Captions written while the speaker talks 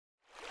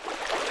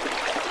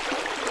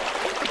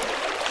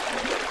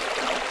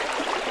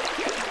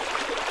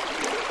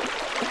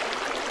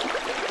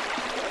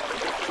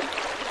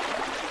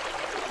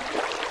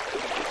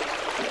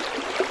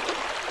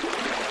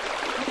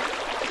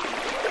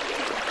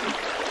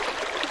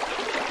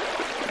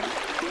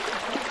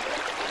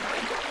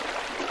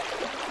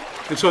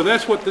And so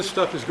that's what this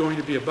stuff is going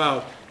to be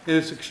about. And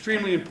it's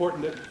extremely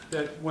important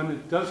that when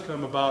it does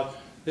come about,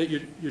 that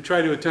you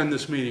try to attend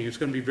this meeting. It's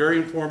going to be very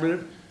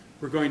informative.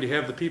 We're going to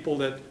have the people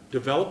that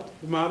developed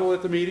the model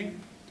at the meeting.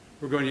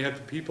 We're going to have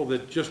the people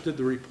that just did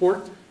the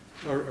report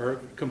or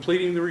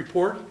completing the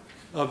report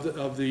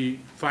of the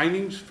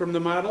findings from the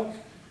model.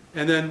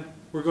 And then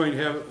we're going to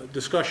have a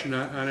discussion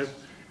on it,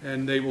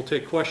 and they will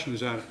take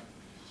questions on it.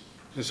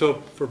 And so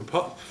from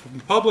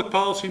public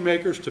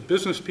policymakers to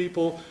business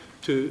people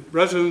to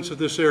residents of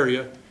this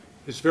area,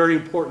 it's very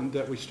important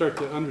that we start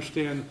to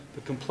understand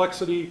the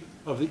complexity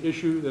of the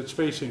issue that's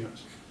facing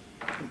us.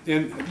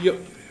 And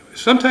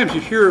sometimes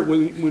you hear it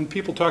when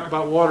people talk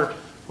about water,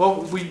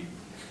 well, we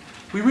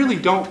really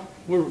don't,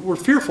 we're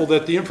fearful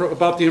that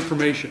about the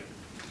information.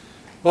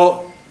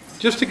 Well,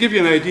 just to give you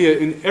an idea,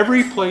 in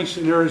every place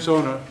in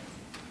Arizona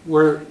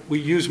where we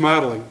use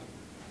modeling,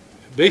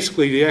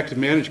 basically the active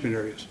management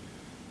areas,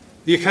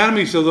 the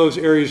economies of those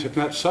areas have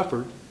not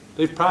suffered,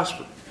 they've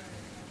prospered.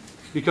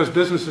 Because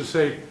businesses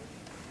say,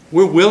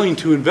 we're willing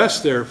to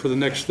invest there for the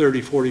next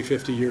 30, 40,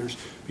 50 years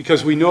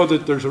because we know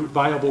that there's a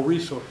viable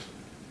resource.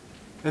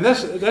 And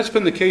that's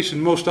been the case in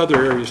most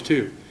other areas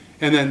too.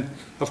 And then,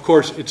 of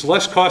course, it's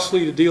less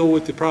costly to deal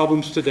with the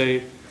problems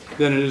today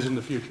than it is in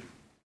the future.